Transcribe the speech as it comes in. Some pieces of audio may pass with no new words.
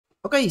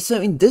Okay, so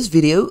in this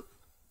video,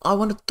 I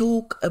want to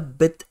talk a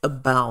bit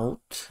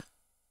about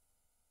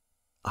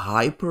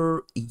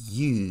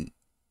HyprYou.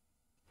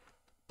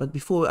 But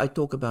before I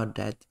talk about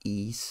that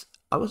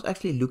I was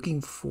actually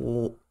looking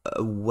for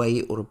a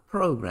way or a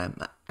program,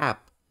 an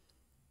app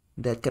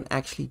that can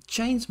actually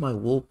change my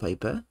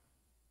wallpaper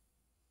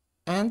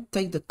and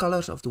take the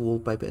colors of the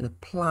wallpaper and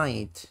apply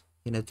it,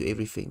 to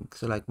everything.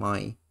 So like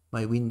my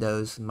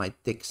windows, my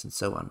text and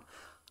so on,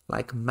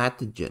 like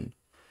Matagen.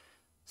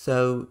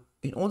 So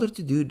in order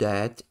to do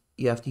that,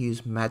 you have to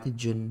use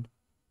Matagen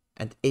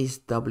and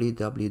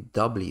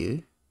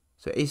SWWW.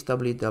 So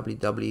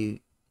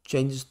SWWW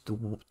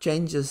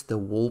changes the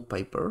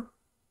wallpaper.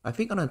 I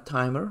think on a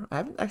timer. I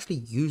haven't actually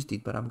used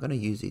it, but I'm gonna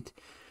use it.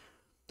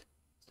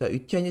 So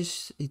it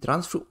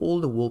runs through all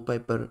the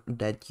wallpaper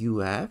that you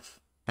have,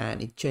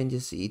 and it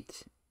changes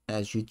it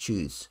as you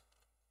choose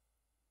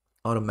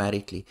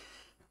automatically.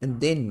 And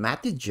then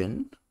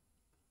Matagen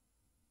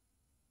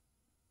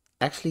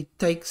actually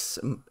takes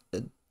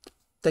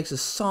a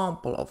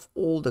sample of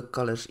all the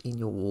colors in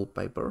your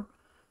wallpaper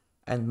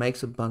and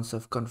makes a bunch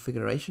of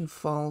configuration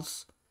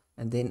files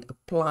and then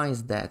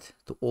applies that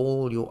to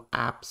all your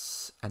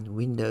apps and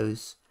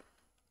windows,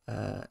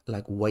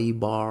 like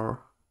Waybar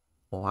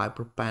or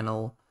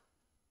HyperPanel.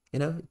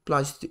 It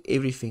applies to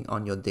everything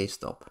on your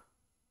desktop,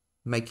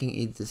 making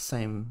it the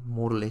same,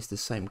 more or less the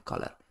same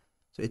color.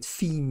 So it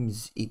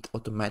themes it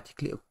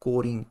automatically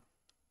according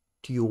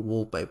to your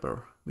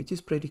wallpaper, which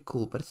is pretty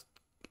cool. But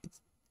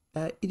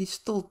it is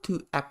still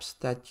two apps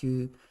that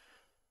you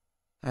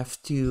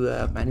have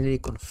to manually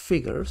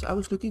configure. So I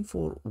was looking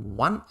for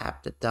one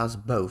app that does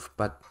both,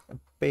 but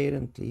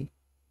apparently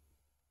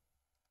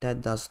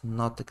that does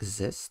not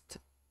exist.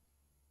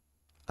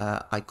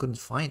 I couldn't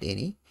find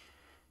any.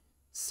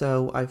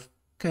 So I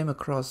came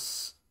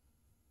across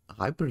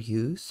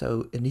HyprYou.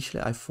 So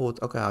initially I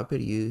thought, okay,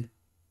 HyprYou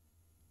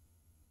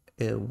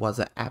was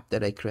an app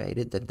that I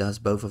created that does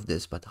both of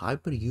this, but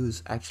HyprYou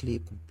is actually a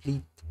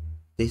complete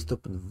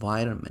desktop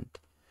environment.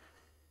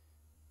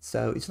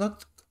 So it's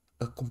not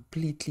a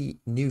completely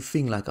new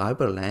thing like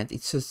Hyprland.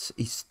 It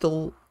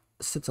still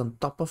sits on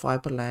top of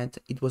Hyprland.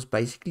 It was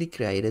basically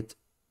created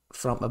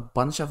from a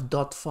bunch of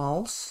dot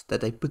files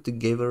that I put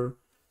together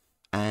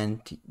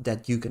and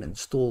that you can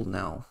install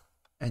now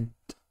and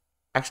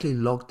actually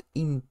logged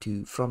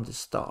into from the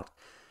start.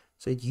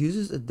 So it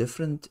uses a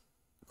different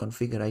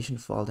configuration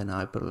file than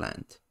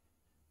Hyprland,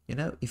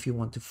 if you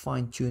want to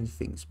fine-tune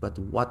things. But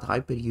what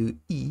HyprYou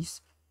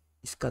is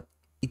got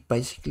it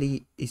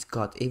basically is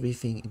got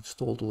everything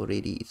installed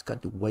already. It's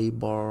got the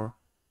Waybar,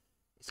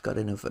 it's got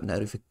enough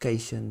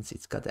notifications,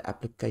 it's got the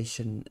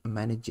application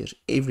manager,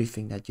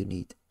 everything that you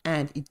need,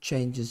 and it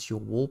changes your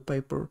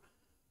wallpaper,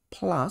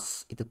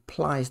 plus it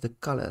applies the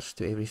colors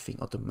to everything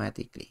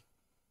automatically.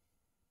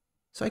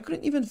 So I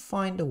couldn't even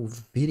find a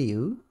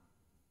video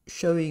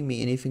showing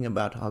me anything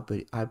about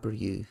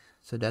HyprYou,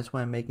 so that's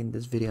why I'm making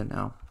this video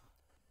now.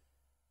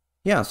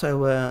 Yeah,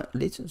 so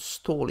let's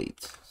install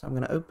it. So I'm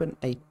going to open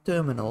a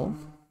terminal.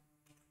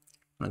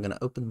 I'm going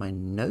to open my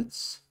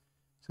notes.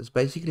 So it's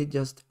basically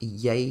just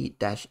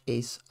yay-s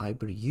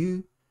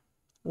HyprYou,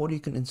 or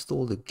you can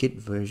install the Git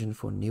version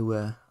for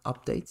newer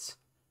updates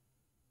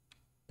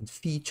and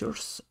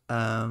features.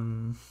 Let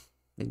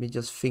me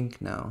just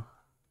think now.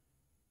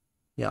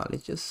 Yeah,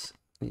 let's just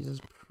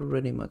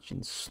pretty much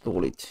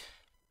install it.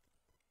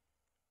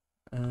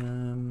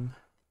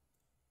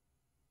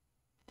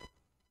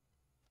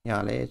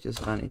 Yeah, let's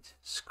just run it.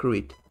 Screw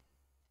it.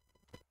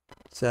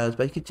 So it's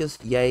basically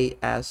just yay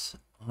as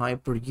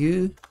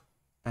HyprYou,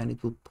 and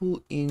it will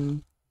pull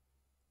in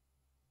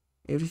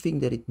everything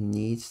that it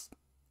needs.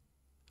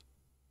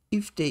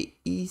 If there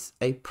is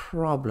a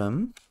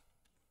problem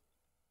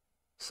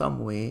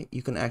somewhere,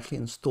 you can actually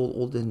install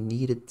all the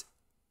needed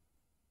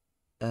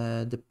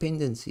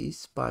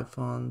dependencies,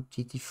 Python,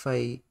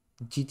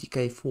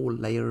 GTK4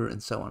 layer,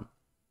 and so on.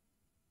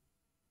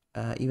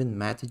 Even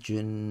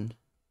Matagen,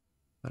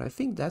 but I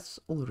think that's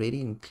already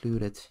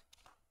included.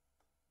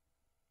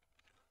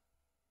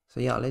 So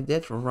yeah, let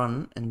that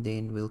run and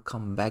then we'll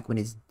come back when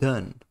it's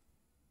done.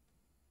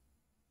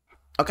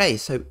 Okay,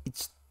 so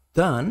it's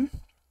done.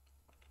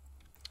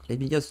 Let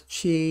me just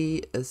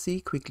see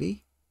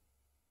quickly.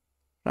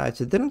 Right,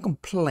 so it didn't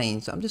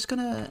complain, so I'm just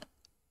gonna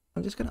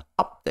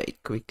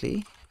update quickly.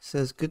 It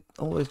says good,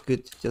 always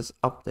good to just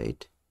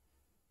update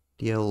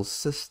the whole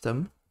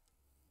system.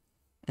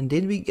 And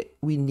then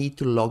we need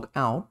to log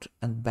out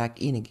and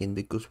back in again,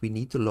 because we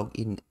need to log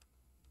in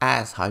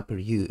as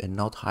HyprYou and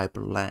not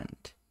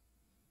Hyprland.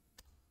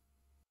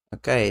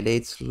 Okay,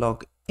 let's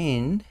log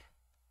in.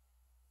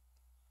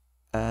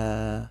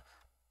 Okay,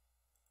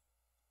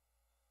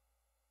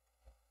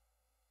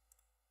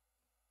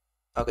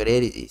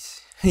 there it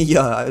is.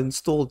 Yeah, I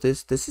installed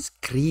this. This is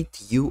Greet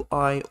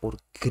UI or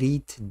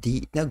Greet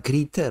D. No,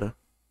 Greeter.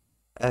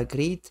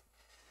 Greet.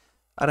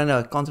 I don't know.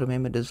 I can't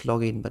remember this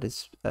login, but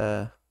it's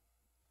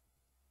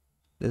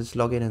this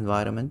login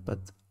environment. But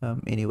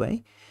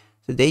anyway,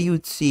 so there you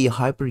would see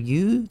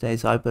HyprYou.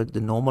 There's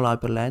the normal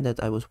Hyprland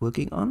that I was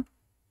working on.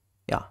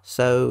 Yeah,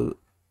 so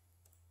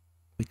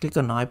We click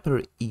on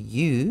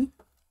HyprYou,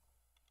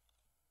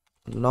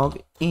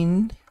 log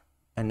in,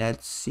 and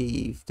let's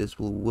see if this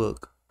will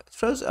work. It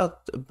throws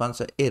out a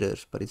bunch of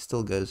errors, but it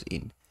still goes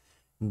in.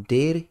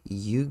 There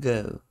you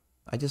go.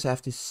 I just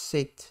have to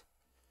set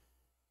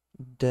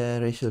the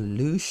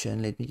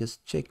resolution. Let me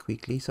just check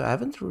quickly. So I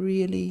haven't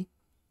really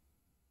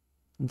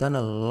done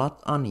a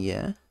lot on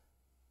here,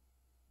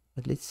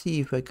 but let's see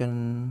if I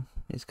can.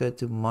 Let's go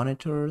to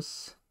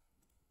monitors,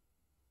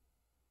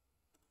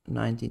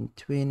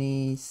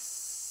 1920,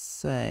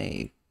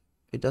 save.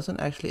 It doesn't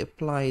actually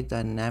apply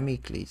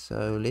dynamically,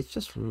 so let's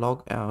just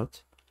log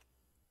out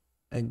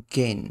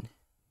again.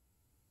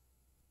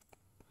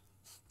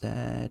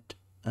 That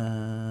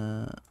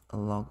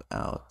log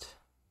out.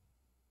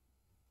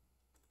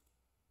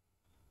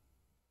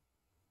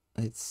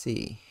 Let's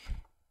see.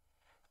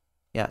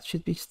 Yeah, it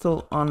should be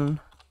still on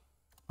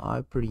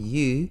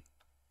HyprYou.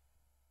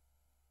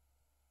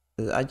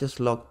 I just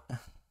logged.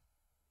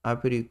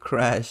 HyprYou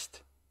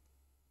crashed.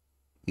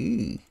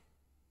 Ooh,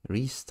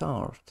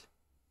 restart.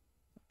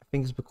 I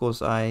think it's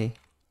because I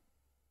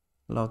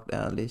logged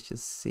out. Let's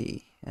just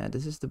see.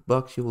 This is the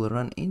box you will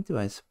run into,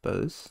 I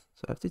suppose.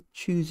 So I have to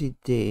choose it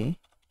there.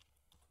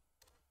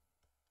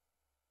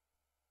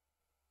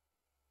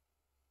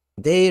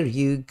 There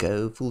you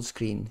go, full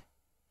screen.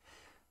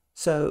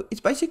 So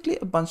it's basically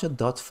a bunch of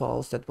dot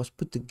files that was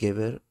put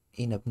together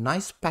in a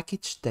nice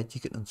package that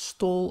you can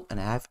install and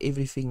have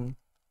everything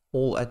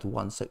all at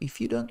once. So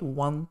if you don't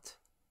want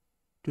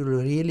to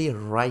really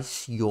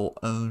write your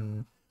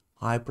own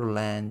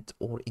Hyprland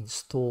or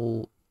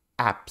install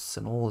apps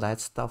and all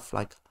that stuff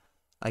like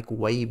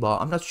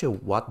Waybar, I'm not sure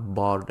what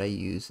bar they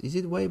use. Is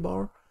it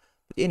Waybar?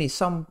 But any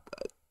some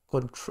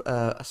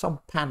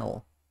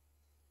panel.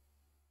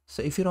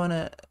 So if you don't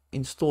want to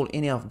install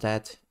any of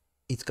that,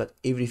 it's got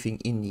everything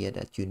in here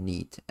that you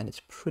need, and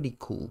it's pretty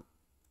cool.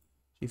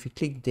 So if you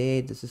click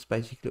there, this is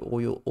basically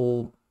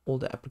all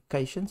the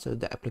applications. So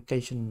the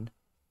application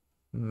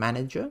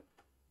manager,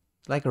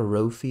 like a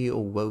Rofi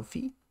or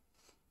Wofi,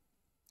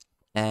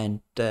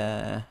 and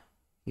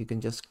you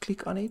can just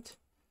click on it.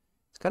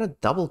 It's got a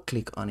double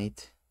click on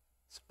it.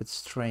 It's a bit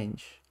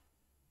strange.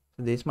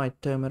 So there's my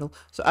terminal.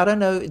 So I don't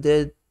know,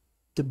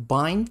 the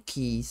bind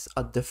keys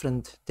are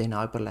different than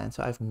Hyprland,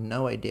 so I have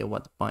no idea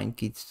what the bind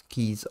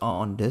keys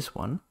are on this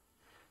one.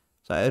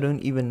 So I don't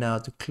even know how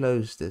to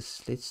close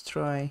this. Let's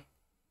try.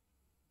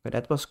 But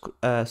that was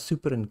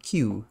Super and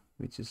Q,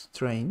 which is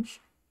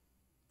strange.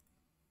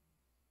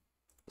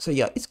 So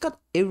yeah, it's got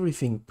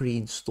everything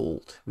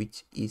pre-installed,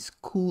 which is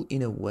cool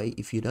in a way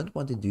if you don't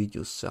want to do it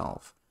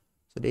yourself.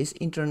 So there's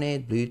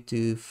internet,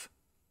 Bluetooth.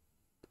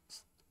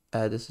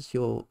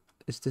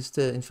 Is this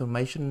the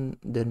information,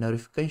 the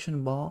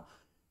notification bar?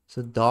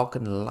 So dark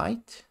and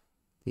light.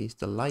 There's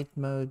the light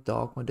mode,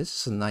 dark mode. This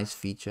is a nice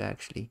feature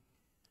actually.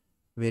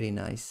 Very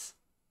nice.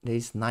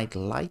 There's night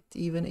light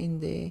even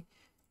in there.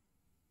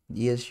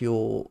 Here's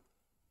your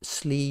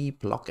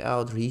sleep,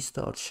 lockout,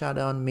 restart,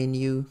 shutdown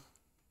menu.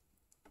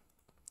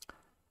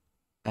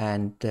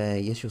 And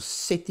here's your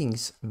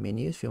settings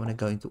menu. If you want to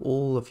go into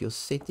all of your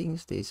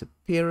settings, there's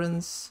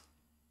appearance,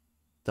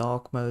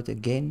 dark mode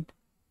again.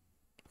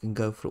 You can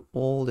go through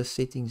all the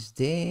settings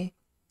there.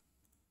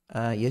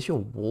 Here's your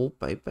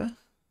wallpaper.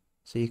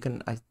 So you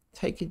can, I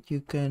take it, you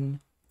can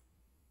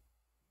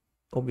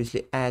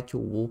obviously add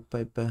your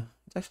wallpaper.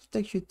 It actually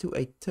takes you to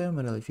a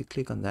terminal if you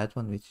click on that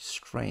one, which is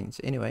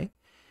strange. Anyway,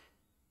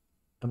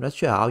 I'm not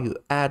sure how you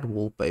add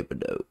wallpaper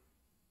though.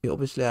 You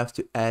obviously have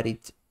to add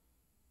it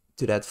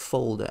to that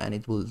folder and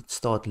it will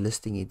start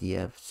listing it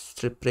here.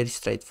 Pretty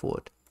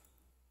straightforward.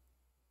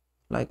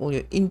 Like all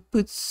your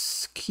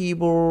inputs,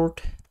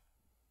 keyboard.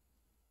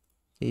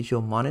 Here's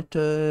your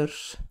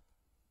monitors.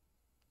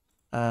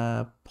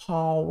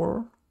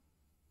 Power,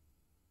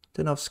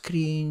 turn off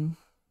screen,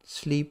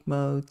 sleep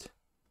mode.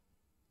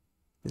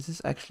 This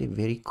is actually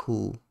very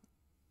cool.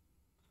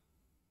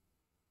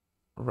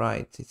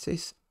 Right, it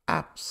says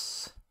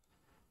apps.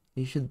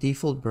 Use your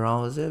default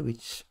browser,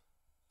 which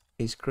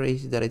is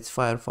crazy that it's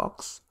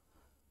Firefox.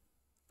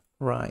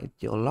 Right,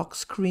 your lock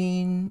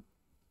screen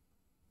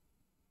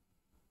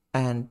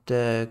and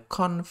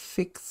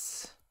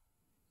configs.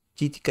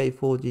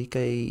 GTK4,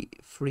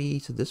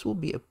 GTK3, so this will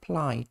be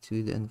applied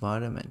to the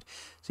environment.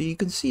 So you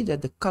can see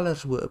that the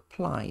colors were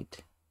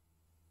applied.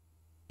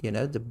 You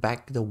know,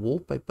 the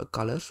wallpaper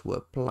colors were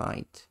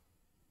applied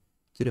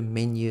to the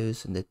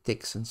menus and the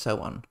text and so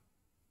on.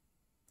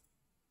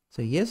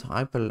 So here's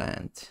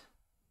Hyprland.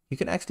 You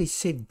can actually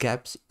set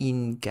gaps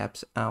in,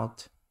 gaps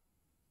out,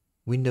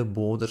 window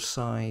border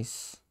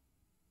size.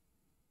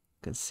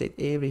 You can set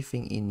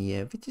everything in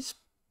here, which is,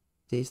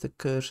 there's the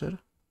cursor.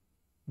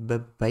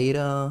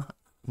 Beta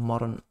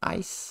Modern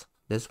Ice,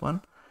 this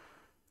one.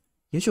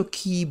 Here's your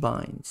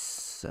keybinds.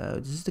 So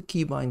this is the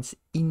keybinds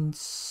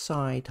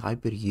inside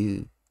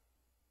HyprYou.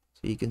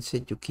 So you can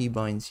set your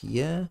keybinds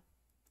here.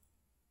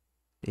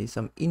 There's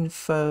some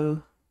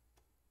info.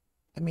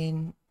 I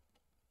mean,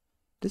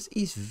 this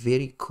is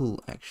very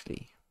cool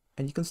actually.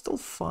 And you can still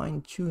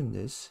fine tune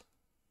this.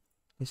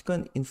 Let's go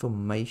in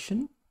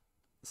information,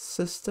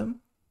 system.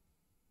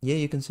 Here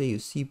you can see your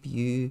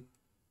CPU.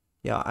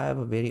 Yeah, I have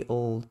a very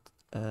old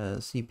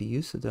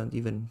CPU, so don't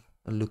even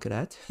look at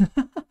that.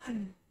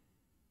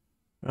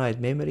 Right,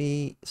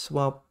 memory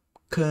swap,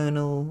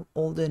 kernel,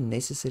 all the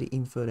necessary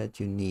info that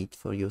you need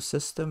for your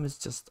system is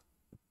just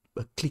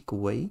a click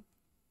away.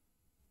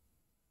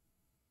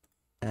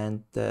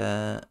 And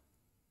that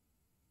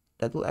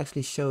will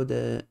actually show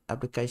the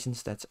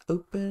applications that's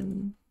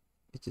open,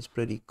 which is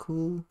pretty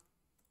cool.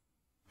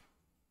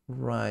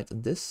 Right,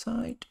 on this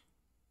side,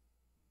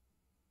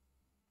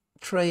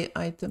 tray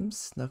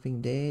items,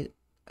 nothing there.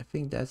 I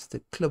think that's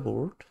the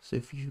clipboard. So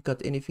if you've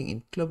got anything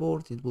in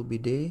clipboard, it will be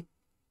there.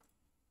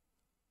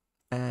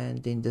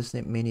 And then this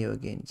menu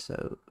again.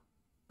 So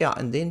yeah,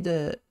 and then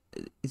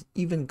it's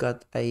even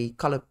got a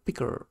color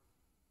picker.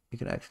 You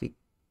can actually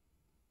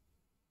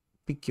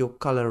pick your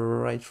color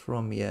right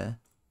from here.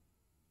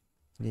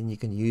 And then you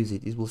can use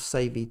it. It will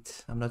save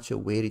it. I'm not sure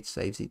where it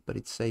saves it, but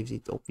it saves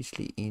it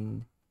obviously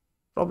in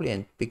probably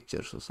in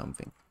pictures or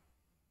something.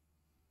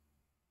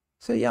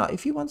 So yeah,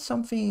 if you want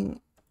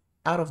something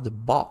out of the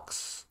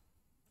box,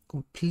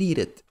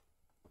 completed,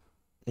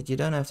 that you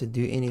don't have to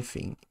do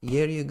anything,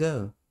 here you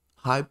go.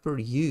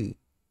 HyprYou,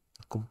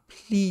 a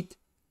complete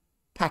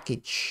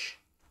package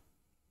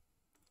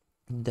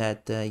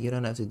that you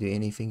don't have to do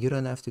anything. You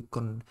don't have to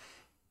go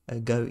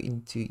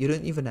into, you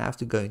don't even have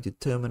to go into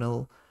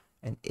terminal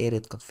and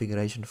edit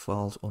configuration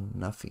files or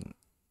nothing.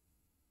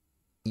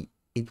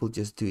 It will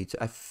just do it. So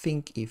I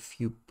think if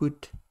you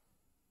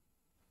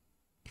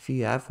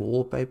have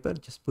wallpaper,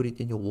 just put it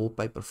in your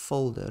wallpaper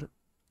folder,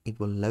 it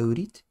will load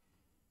it,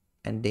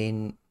 and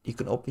then you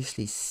can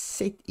obviously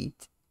set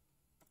it.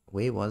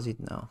 Where was it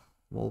now?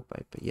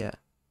 Wallpaper, yeah.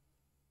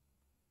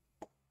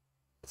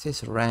 It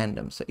says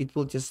random, so it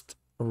will just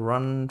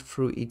run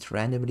through it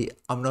randomly.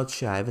 I'm not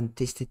sure, I haven't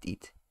tested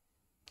it.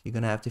 You're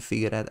gonna have to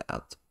figure that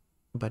out.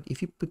 But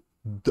if you put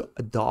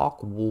a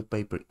dark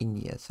wallpaper in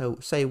here, so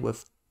say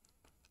with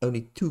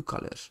only 2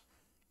 colors,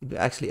 it will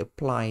actually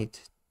apply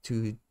it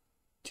to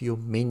your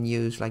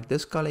menus. Like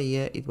this color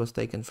here, it was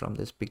taken from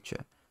this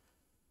picture,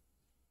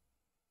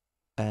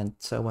 and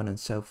so on and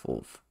so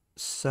forth.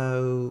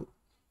 So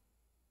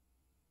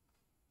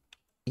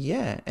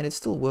yeah, and it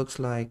still works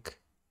like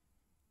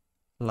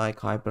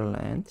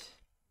Hyprland.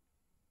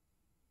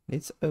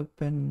 Let's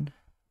open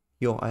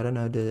I don't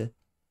know the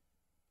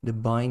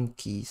bind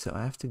key, so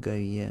I have to go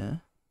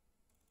here.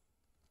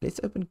 Let's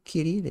open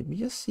Kitty. Let me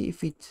just see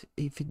if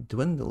it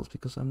dwindles,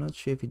 because I'm not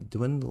sure if it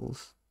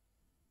dwindles.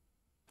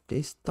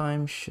 There's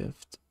time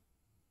shift.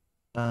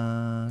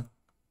 But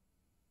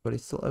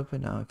it's still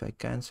open now. If I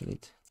cancel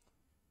it,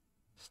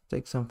 let's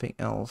take something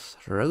else.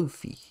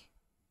 Rofi.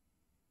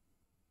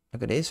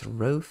 Okay, there's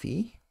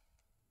Rofi.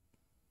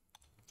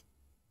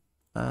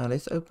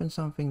 Let's open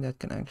something that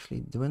can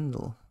actually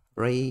dwindle.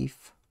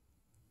 Brave.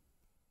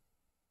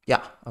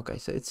 Yeah, okay,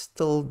 so it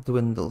still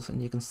dwindles,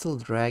 and you can still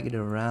drag it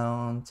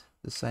around,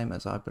 the same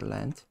as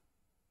Hyprland.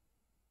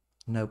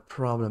 No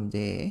problem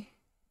there.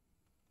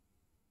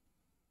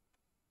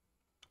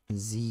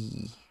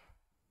 Z.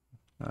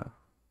 Oh.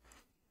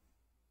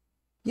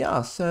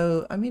 Yeah,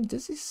 so I mean,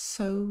 this is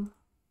so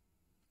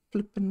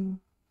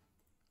flippin'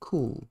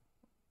 cool,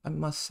 I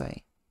must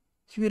say.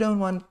 If you don't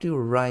want to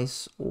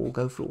rise or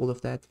go through all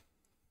of that,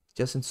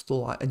 just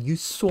install. And you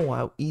saw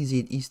how easy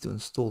it is to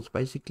install. It's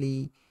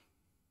basically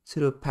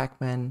sudo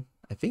pacman.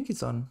 I think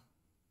it's on,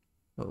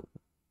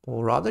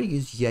 or rather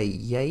use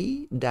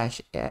yay-s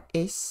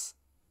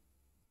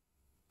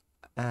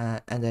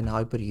and then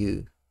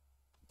HyprYou.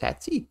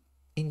 That's it,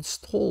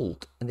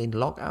 installed, and then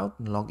log out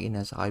and log in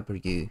as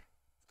HyprYou.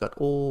 Got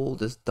all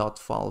this dot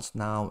files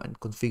now and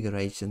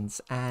configurations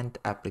and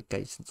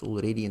applications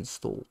already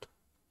installed.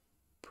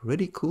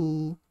 Pretty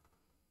cool.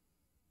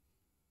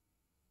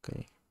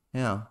 Okay,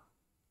 yeah,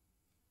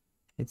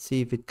 let's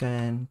see if it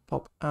can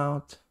pop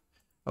out.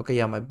 Okay,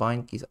 yeah, my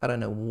bind keys, I don't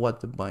know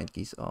what the bind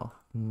keys are.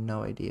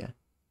 No idea.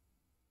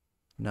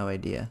 No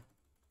idea.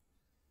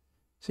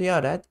 So yeah,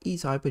 that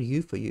is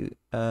HyprYou for you.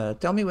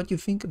 Tell me what you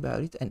think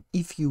about it, and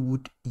if you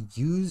would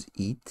use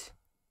it,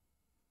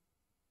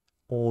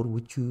 or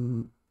would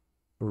you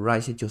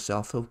rise it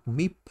yourself. For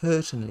me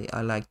personally,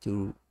 I like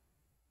to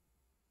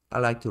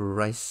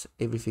rise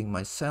everything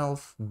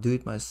myself, do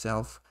it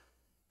myself,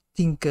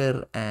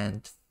 tinker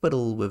and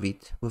fiddle with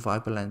it with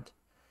Hyprland.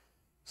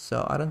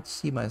 So I don't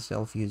see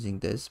myself using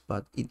this,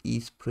 but it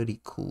is pretty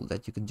cool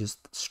that you can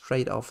just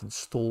straight off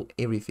install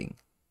everything,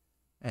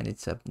 and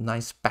it's a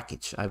nice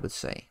package, I would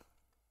say.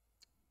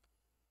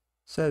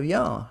 So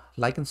yeah,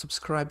 like and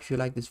subscribe if you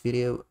like this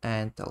video,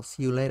 and I'll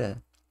see you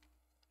later.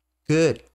 Good.